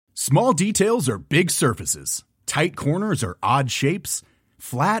Small details are big surfaces. Tight corners are odd shapes.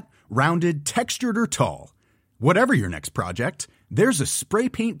 Flat, rounded, textured, or tall. Whatever your next project, there's a spray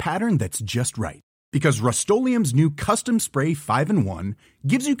paint pattern that's just right. Because Rust-Oleum's new Custom Spray 5-in-1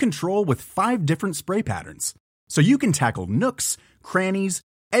 gives you control with 5 different spray patterns. So you can tackle nooks, crannies,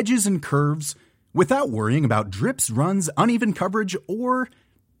 edges, and curves without worrying about drips, runs, uneven coverage, or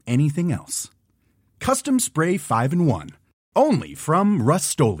anything else. Custom Spray 5-in-1. Only from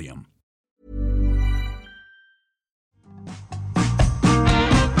Rust-Oleum.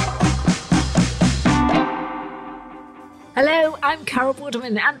 Hello, I'm Carol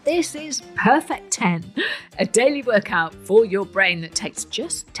Borderman, and this is Perfect 10, a daily workout for your brain that takes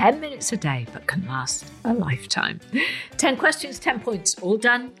just 10 minutes a day but can last a lifetime. 10 questions, 10 points, all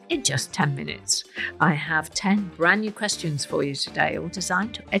done in just 10 minutes. I have 10 brand new questions for you today, all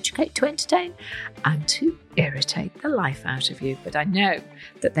designed to educate, to entertain, and to irritate the life out of you. But I know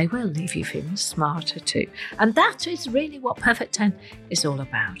that they will leave you feeling smarter too. And that is really what Perfect 10 is all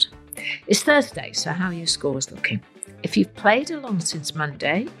about. It's Thursday, so how are your scores looking? If you've played along since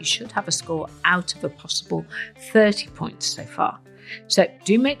Monday, you should have a score out of a possible 30 points so far. So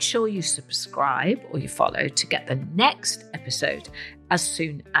do make sure you subscribe or you follow to get the next episode as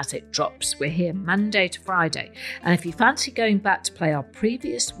soon as it drops. We're here Monday to Friday. And if you fancy going back to play our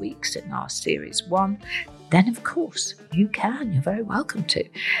previous weeks in our Series 1, then of course you can. You're very welcome to.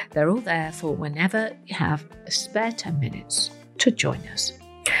 They're all there for whenever you have a spare 10 minutes to join us.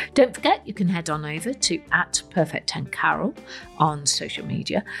 Don't forget, you can head on over to @Perfect10Carol on social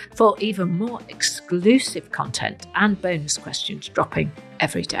media for even more exclusive content and bonus questions dropping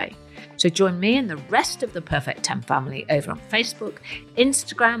every day. So join me and the rest of the Perfect 10 family over on Facebook,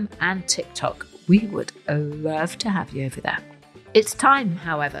 Instagram and TikTok. We would love to have you over there. It's time,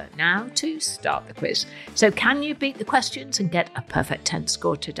 however, now to start the quiz. So can you beat the questions and get a Perfect 10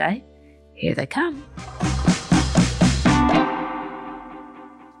 score today? Here they come.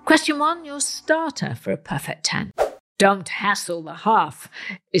 Question 1, your starter for a Perfect 10. Don't Hassle the Half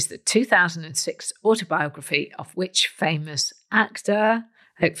is the 2006 autobiography of which famous actor?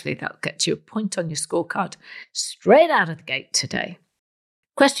 Hopefully that'll get you a point on your scorecard straight out of the gate today.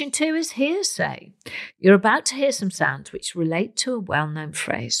 Question 2 is hearsay. You're about to hear some sounds which relate to a well-known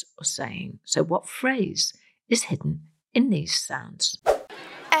phrase or saying. So what phrase is hidden in these sounds?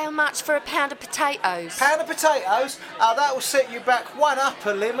 How much for a pound of potatoes? Pound of potatoes? That will set you back one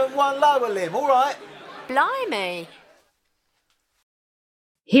upper limb and one lower limb, all right? Blimey.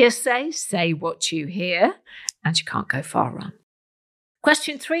 Hearsay, say what you hear, and you can't go far wrong.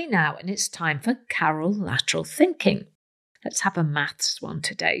 Question 3 now, and it's time for Carol lateral thinking. Let's have a maths one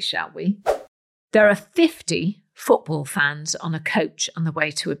today, shall we? There are 50 football fans on a coach on the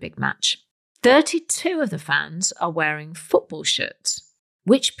way to a big match. 32 of the fans are wearing football shirts.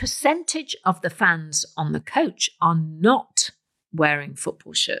 Which percentage of the fans on the coach are not wearing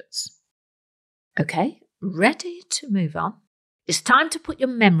football shirts? Okay, ready to move on? It's time to put your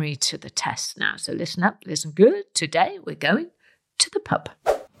memory to the test now. So listen up, listen good. Today we're going to the pub.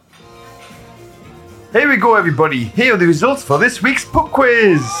 Here we go, everybody. Here are the results for this week's pub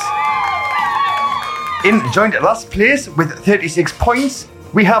quiz. In joint last place with 36 points,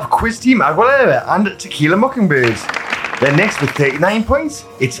 we have Quiz Team Aguilera and Tequila Mockingbird. Then next with 39 points,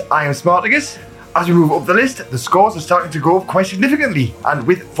 it's I Am Smartagus. As we move up the list, the scores are starting to go up quite significantly. And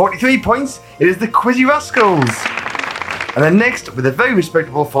with 43 points, it is the Quizzy Rascals. And then next, with a very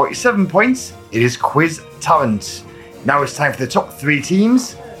respectable 47 points, it is Quiz Talent. Now it's time for the top 3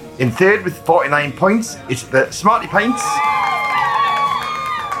 teams. In third with 49 points, it's the Smarty Pints.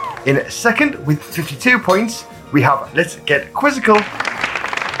 In second with 52 points, we have Let's Get Quizzical.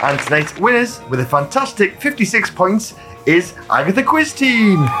 And tonight's winners with a fantastic 56 points is Agatha Quiz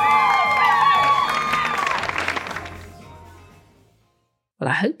Team. Well,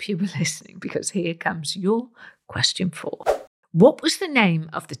 I hope you were listening because here comes your question 4. What was the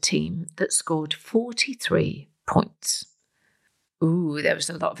name of the team that scored 43 points? Ooh, there was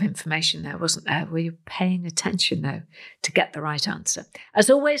a lot of information there, wasn't there? Were you paying attention, though, to get the right answer? As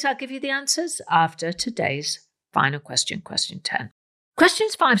always, I'll give you the answers after today's final question, question 10.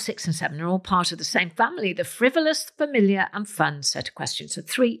 Questions 5, 6 and 7 are all part of the same family, the frivolous, familiar and fun set of questions, so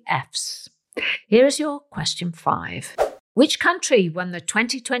 3 Fs. Here is your question 5. Which country won the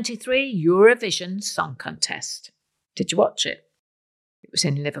 2023 Eurovision Song Contest? Did you watch it? It was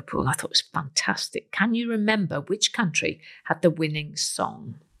in Liverpool. I thought it was fantastic. Can you remember which country had the winning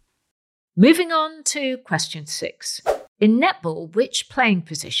song? Moving on to question 6. In netball, which playing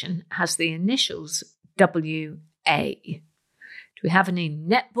position has the initials WA? Do we have any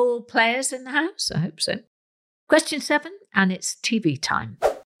netball players in the house? I hope so. Question 7, and it's TV time.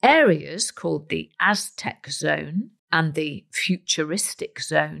 Areas called the Aztec Zone and the Futuristic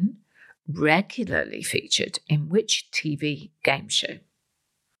Zone regularly featured in which TV game show?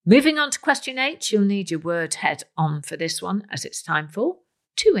 Moving on to question 8, you'll need your word head on for this one, as it's time for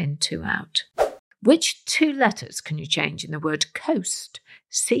 2 in, 2 out. Which 2 letters can you change in the word coast,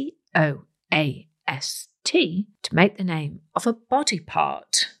 C-O-A-S-T, to make the name of a body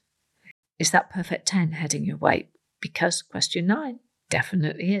part? Is that perfect 10 heading your way? Because question 9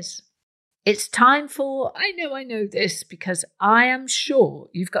 definitely is. It's time for I know this, because I am sure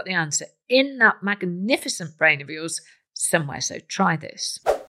you've got the answer in that magnificent brain of yours somewhere, so try this.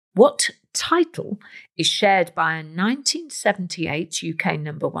 What title is shared by a 1978 UK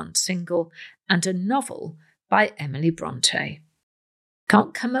 #1 single and a novel by Emily Bronte?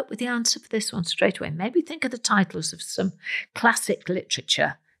 Can't come up with the answer for this one straight away. Maybe think of the titles of some classic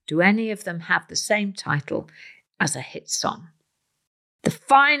literature. Do any of them have the same title as a hit song? The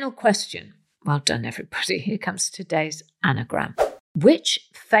final question. Well done, everybody. Here comes today's anagram. Which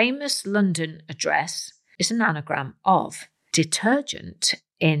famous London address is an anagram of detergent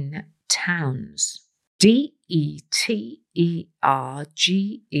in towns? D-E-T-E-R-G-E-N-T,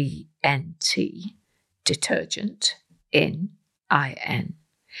 detergent in I-N.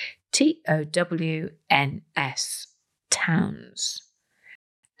 T-O-W-N-S, towns.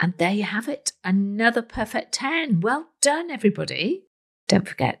 And there you have it, another perfect 10. Well done, everybody. Don't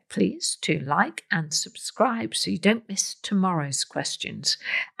forget, please, to like and subscribe so you don't miss tomorrow's questions.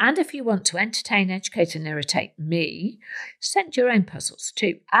 And if you want to entertain, educate and irritate me, send your own puzzles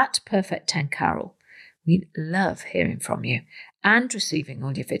to @Perfect10Carol. We love hearing from you and receiving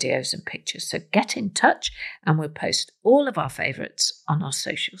all your videos and pictures. So get in touch and we'll post all of our favourites on our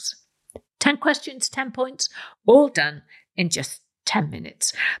socials. 10 questions, 10 points, all done in just 10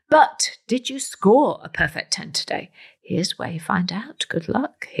 minutes. But did you score a perfect 10 today? Here's where you find out. Good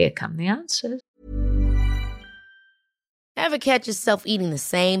luck. Here come the answers. Ever catch yourself eating the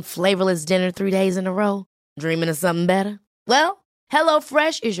same flavorless dinner 3 days in a row? Dreaming of something better? Well,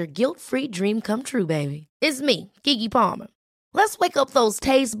 HelloFresh is your guilt-free dream come true, baby. It's me, Keke Palmer. Let's wake up those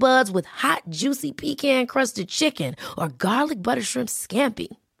taste buds with hot, juicy pecan-crusted chicken or garlic butter shrimp scampi.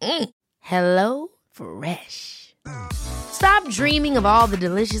 Hello Fresh. Stop dreaming of all the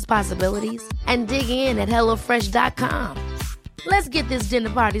delicious possibilities and dig in at HelloFresh.com. Let's get this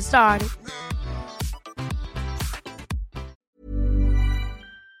dinner party started.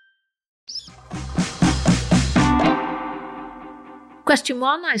 Question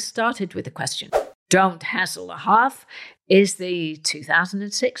 1, I started with a question. Don't Hassle a Half is the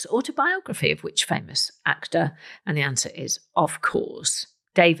 2006 autobiography of which famous actor? And the answer is, of course,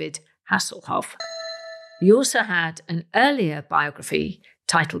 David Hasselhoff. He also had an earlier biography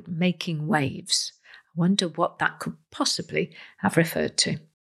titled Making Waves. I wonder what that could possibly have referred to.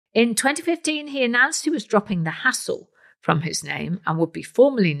 In 2015, he announced he was dropping the hassle from his name and would be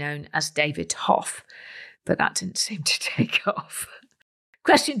formally known as David Hoff, but that didn't seem to take off.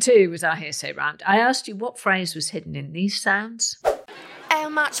 Question 2 was our hearsay round. I asked you what phrase was hidden in these sounds. How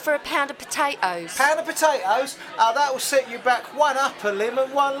much for a pound of potatoes? Pound of potatoes? That will set you back 1 upper limb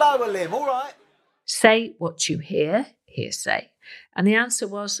and 1 lower limb, all right? Say what you hear, hearsay. And the answer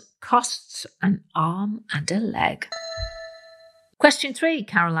was costs an arm and a leg. Question 3,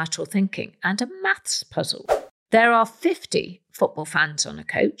 carolateral thinking and a maths puzzle. There are 50 football fans on a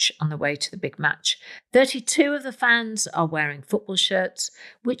coach on the way to the big match. 32 of the fans are wearing football shirts.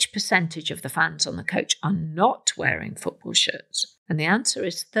 Which percentage of the fans on the coach are not wearing football shirts? And the answer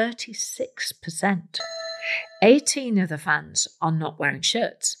is 36%. 18 of the fans are not wearing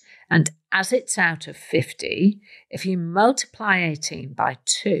shirts. And as it's out of 50, if you multiply 18 by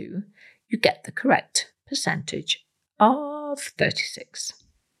 2, you get the correct percentage of 36.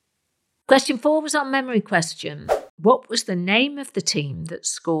 Question 4 was our memory question. What was the name of the team that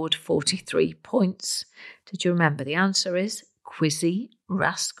scored 43 points? Did you remember? The answer is Quizzy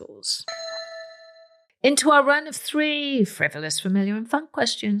Rascals. Into our run of 3 frivolous, familiar and fun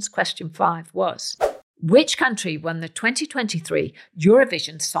questions. Question 5 was, which country won the 2023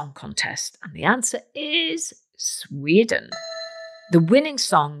 Eurovision Song Contest? And the answer is Sweden. The winning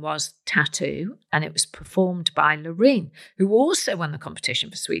song was Tattoo, and it was performed by Loreen, who also won the competition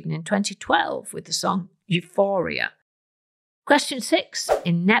for Sweden in 2012 with the song Euphoria. Question 6.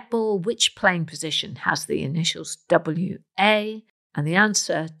 In netball, which playing position has the initials WA? And the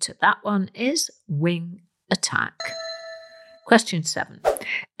answer to that one is wing attack. Question 7.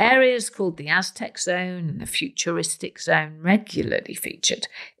 Areas called the Aztec Zone and the Futuristic Zone regularly featured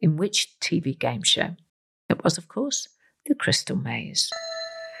in which TV game show? It was, of course, The Crystal Maze.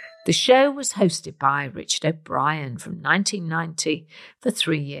 The show was hosted by Richard O'Brien from 1990 for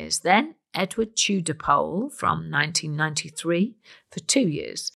 3 years, then Edward Tudor-Pole from 1993 for 2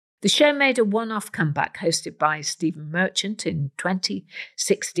 years. The show made a one-off comeback hosted by Stephen Merchant in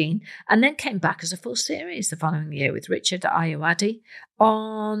 2016 and then came back as a full series the following year with Richard Ayoade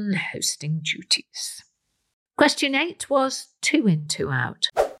on hosting duties. Question 8 was 2 in, 2 out.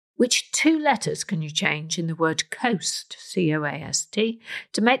 Which 2 letters can you change in the word coast, C-O-A-S-T,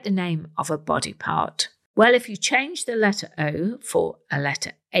 to make the name of a body part? Well, if you change the letter O for a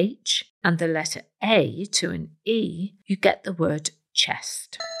letter H and the letter A to an E, you get the word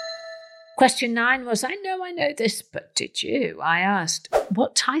chest. Question 9 was, I know this, but did you? I asked,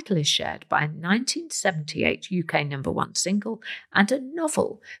 what title is shared by a 1978 UK #1 single and a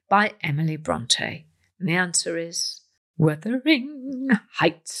novel by Emily Bronte? And the answer is Wuthering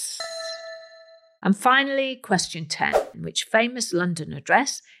Heights. And finally, question 10, which famous London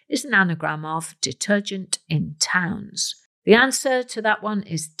address is an anagram of detergent in towns? The answer to that one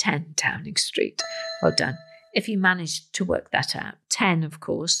is 10 Downing Street. Well done. If you managed to work that out. 10, of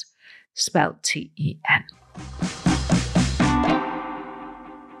course, spelled T-E-N.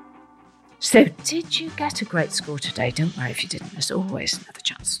 So, did you get a great score today? Don't worry if you didn't. There's always another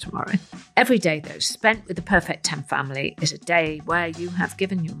chance tomorrow. Every day, though, spent with the Perfect 10 family is a day where you have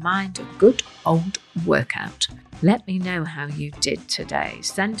given your mind a good old workout. Let me know how you did today.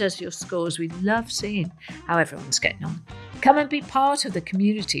 Send us your scores. We love seeing how everyone's getting on. Come and be part of the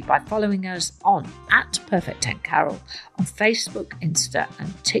community by following us on @Perfect10Carol on Facebook, Insta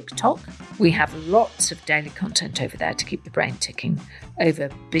and TikTok. We have lots of daily content over there to keep the brain ticking over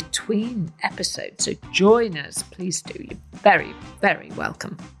between episodes. So join us, please do. You're very, very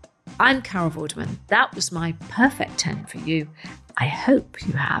welcome. I'm Carol Vorderman. That was my Perfect 10 for you. I hope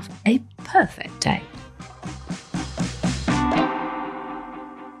you have a perfect day.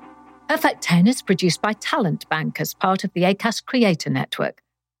 Perfect 10 is produced by Talent Bank as part of the Acast Creator Network.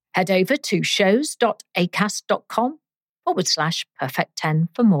 Head over to shows.acast.com/perfect10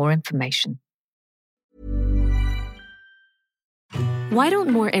 for more information. Why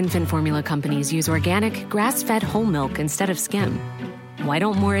don't more infant formula companies use organic, grass-fed whole milk instead of skim? Why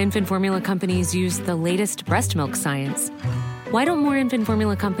don't more infant formula companies use the latest breast milk science? Why don't more infant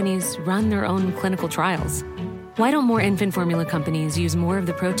formula companies run their own clinical trials? Why don't more infant formula companies use more of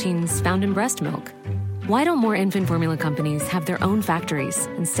the proteins found in breast milk? Why don't more infant formula companies have their own factories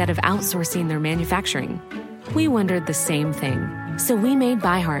instead of outsourcing their manufacturing? We wondered the same thing. So we made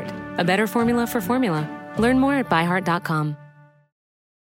ByHeart, a better formula for formula. Learn more at byheart.com.